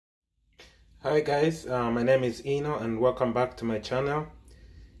Hi guys, my name is Eno and welcome back to my channel.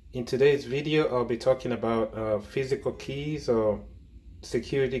 In today's video I'll be talking about physical keys or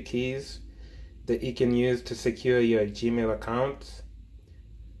security keys that you can use to secure your Gmail account.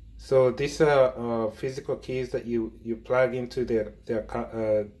 So these are physical keys that you plug into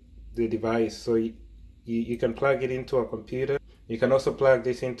the device. So you can plug it into a computer. You can also plug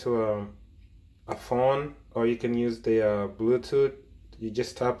this into a phone, or you can use the Bluetooth. You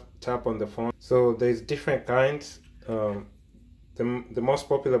just tap on the phone. So there's different kinds. The most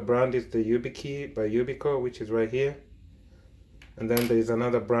popular brand is the Yubikey by Yubikey, which is right here. And then there's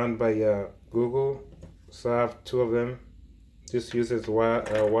another brand by Google. So I have two of them. This uses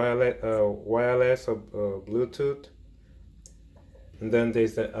wireless or Bluetooth. And then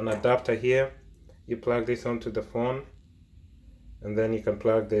there's an adapter here. You plug this onto the phone, and then you can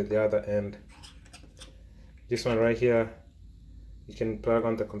plug the other end. This one right here, you can plug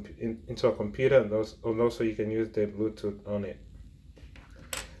on into a computer, and also you can use the Bluetooth on it.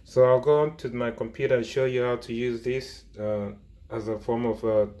 So I'll go on to my computer and show you how to use this as a form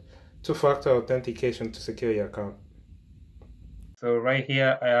of two-factor authentication to secure your account. So right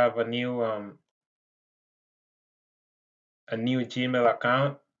here I have a new Gmail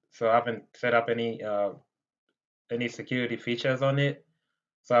account. So I haven't set up any security features on it.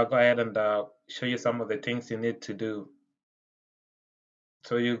 So I'll go ahead and show you some of the things you need to do.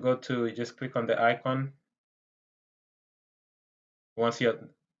 So you just click on the icon. Once you're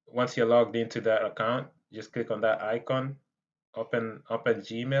logged into that account, just click on that icon, open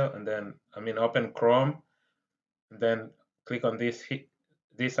Gmail, and then open Chrome, and then click on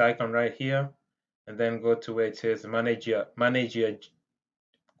this icon right here, and then go to where it says manage your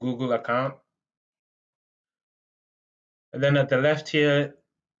Google account. And then at the left here,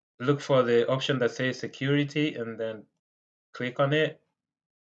 look for the option that says security, and then click on it.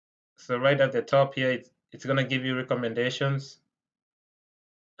 So right at the top here, it's going to give you recommendations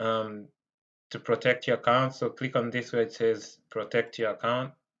to protect your account. So click on this where it says protect your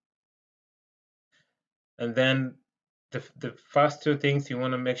account. And then the first two things you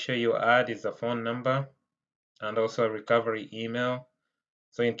want to make sure you add is a phone number and also a recovery email.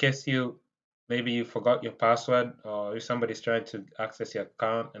 So in case maybe you forgot your password, or if somebody's trying to access your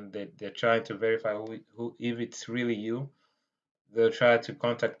account and they're trying to verify who if it's really you, they'll try to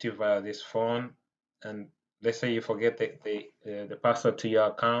contact you via this phone. And let's say you forget the password to your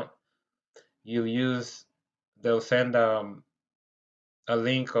account, they'll send a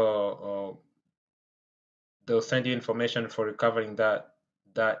link, or they'll send you information for recovering that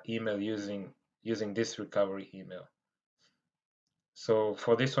email using this recovery email. So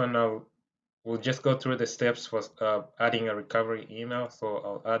for this one, we'll just go through the steps for adding a recovery email. So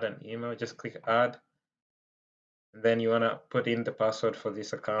I'll add an email. Just click add, and then you want to put in the password for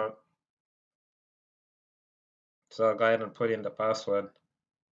this account. So I'll go ahead and put in the password,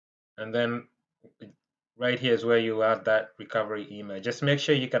 and then right here is where you add that recovery email. Just make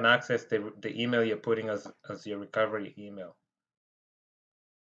sure you can access the email you're putting as your recovery email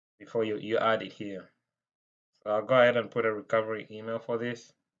before you add it here. So I'll go ahead and put a recovery email for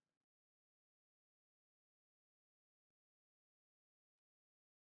this.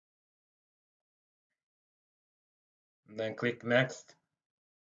 And then click next.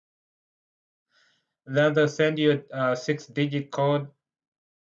 And then they'll send you a 6-digit code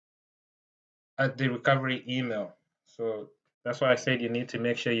at the recovery email. So that's why I said you need to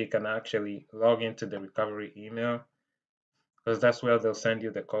make sure you can actually log into the recovery email, because that's where they'll send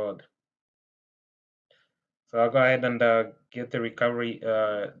you the code. So I'll go ahead and get the recovery,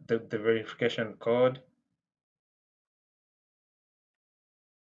 the verification code.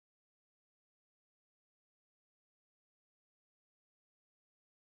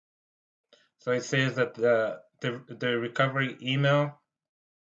 So it says that the recovery email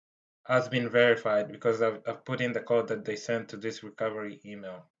has been verified because I've put in the code that they sent to this recovery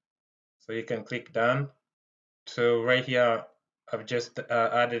email. So you can click done. So right here, I've just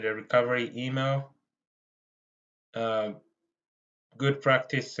added a recovery email. Good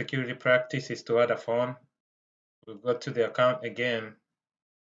practice, security practice, is to add a phone. We'll go to the account again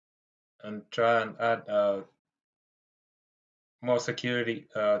and try and add more security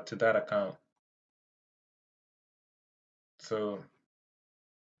to that account. So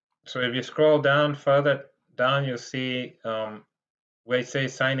if you scroll down further down, you'll see where it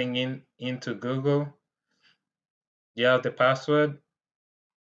says signing into Google. You have the password.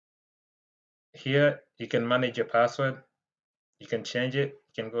 Here you can manage your password. You can change it.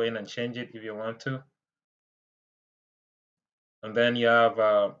 You can go in and change it if you want to. And then you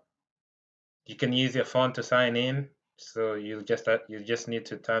have you can use your phone to sign in. So you just need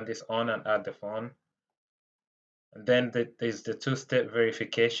to turn this on and add the phone. And then there's the two-step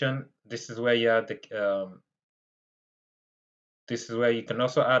verification. This is where you add this is where you can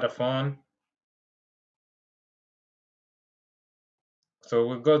also add a phone.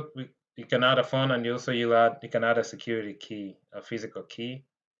 So you can add a phone, and you can add a security key, a physical key.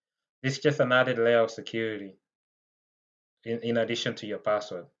 This is just an added layer of security in addition to your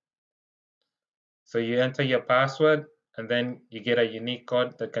password. So you enter your password, and then you get a unique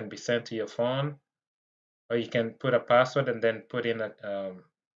code that can be sent to your phone, or you can put a password and then put in a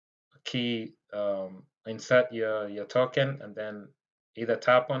key, insert your token, and then either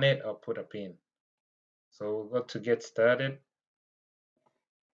tap on it or put a pin. So we'll go to get started.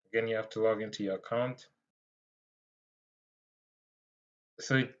 Again, you have to log into your account.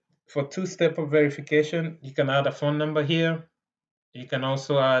 So for two-step of verification, you can add a phone number here. You can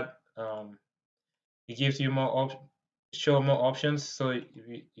also add, it gives you show more options. So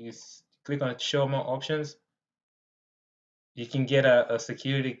if you click on show more options, you can get a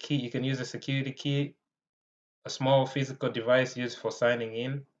security key. You can use a security key, a small physical device used for signing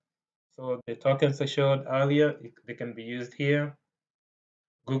in. So the tokens I showed earlier, they can be used here.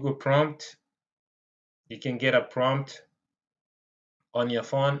 Google prompt, you can get a prompt on your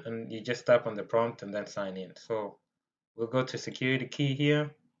phone and you just tap on the prompt and then sign in. So we'll go to security key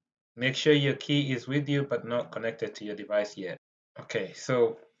here. Make sure your key is with you but not connected to your device yet. Okay,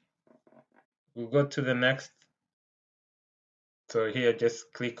 so we'll go to the next. So here,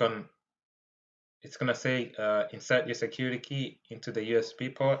 just click on, it's gonna say insert your security key into the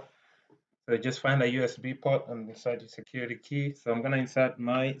USB port. So just find a USB port and insert your security key. So I'm gonna insert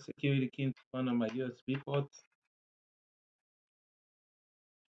my security key into one of my USB ports.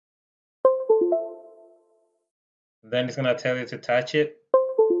 Then it's gonna tell you to touch it.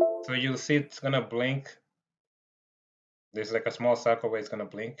 So you'll see it's gonna blink. There's like a small circle where it's gonna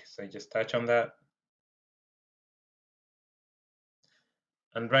blink. So you just touch on that.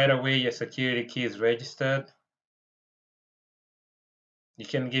 And right away your security key is registered. You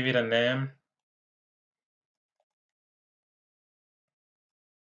can give it a name.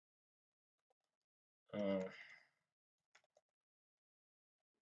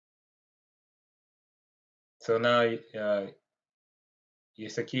 So now your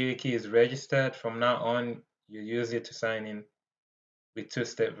security key is registered. From now on, you use it to sign in with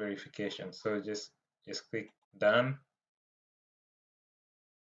two-step verification. So just click done.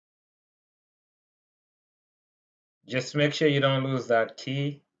 Just make sure you don't lose that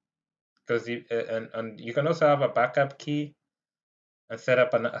key, because and you can also have a backup key and set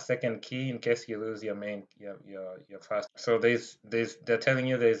up a second key in case you lose your main your first. So they're telling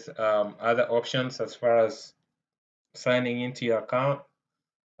you there's other options as far as signing into your account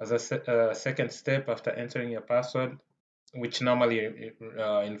as a second step after entering your password, which normally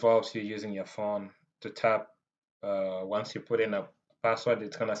involves you using your phone to tap. Once you put in a password,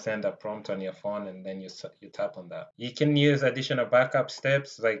 it's gonna send a prompt on your phone, and then you tap on that. You can use additional backup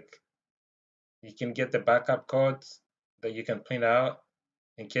steps, like you can get the backup codes that you can print out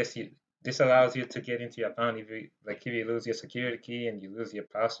in case you. This allows you to get into your account if you lose your security key and you lose your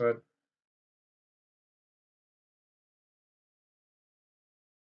password.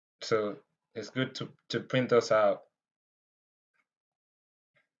 So it's good to print those out.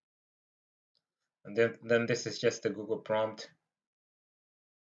 And then this is just the Google prompt.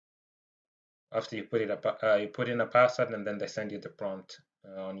 After you put you put in a password, and then they send you the prompt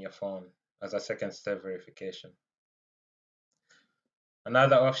on your phone as a second step verification.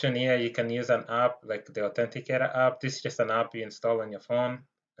 Another option here, you can use an app like the Authenticator app. This is just an app you install on your phone,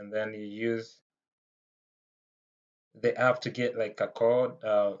 and then you use the app to get like a code,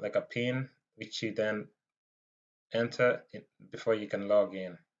 like a PIN, which you then enter before you can log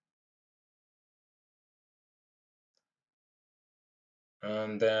in.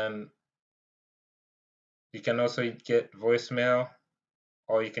 And then you can also get voicemail,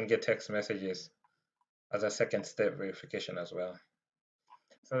 or you can get text messages as a second step verification as well.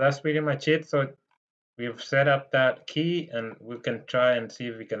 So that's pretty much it. So we've set up that key, and we can try and see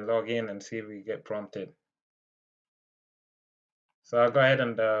if we can log in and see if we get prompted. So I'll go ahead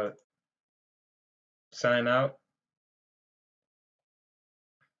and sign out.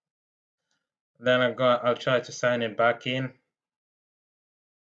 Then I'll try to sign in back in.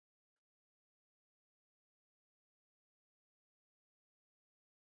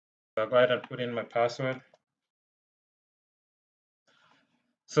 So I'll go ahead and put in my password.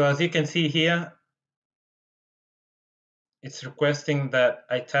 So as you can see here, it's requesting that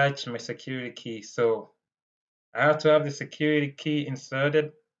I touch my security key. So I have to have the security key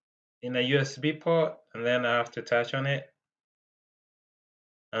inserted in a USB port, and then I have to touch on it,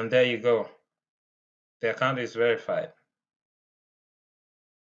 and there you go. The account is verified.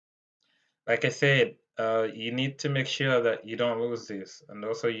 Like I said, you need to make sure that you don't lose this, and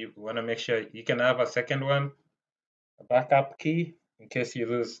also you want to make sure you can have a second one, a backup key, in case you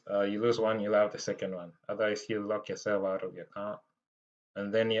lose one, you'll have the second one. Otherwise, you lock yourself out of your account,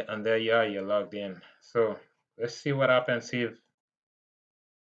 and then and there you are, you're logged in. So let's see what happens if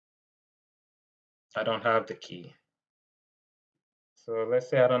I don't have the key. So let's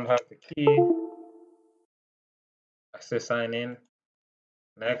say I don't have the key. I say sign in.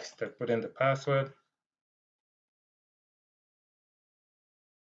 Next, I put in the password.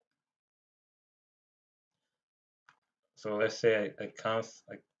 So let's say I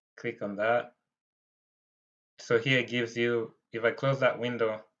click on that. So here it gives you, if I close that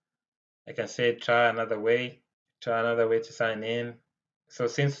window, I can say try another way to sign in. So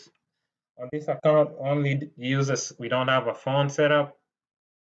since on this account only users, we don't have a phone set up,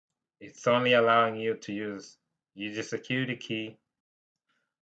 it's only allowing you to use the security key.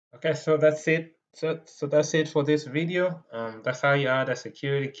 Okay, so that's it. So that's it for this video. That's how you add a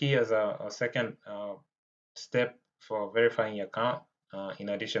security key as a second step for verifying your account in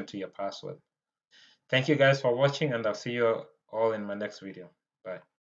addition to your password. Thank you guys for watching, and I'll see you all in my next video. Bye.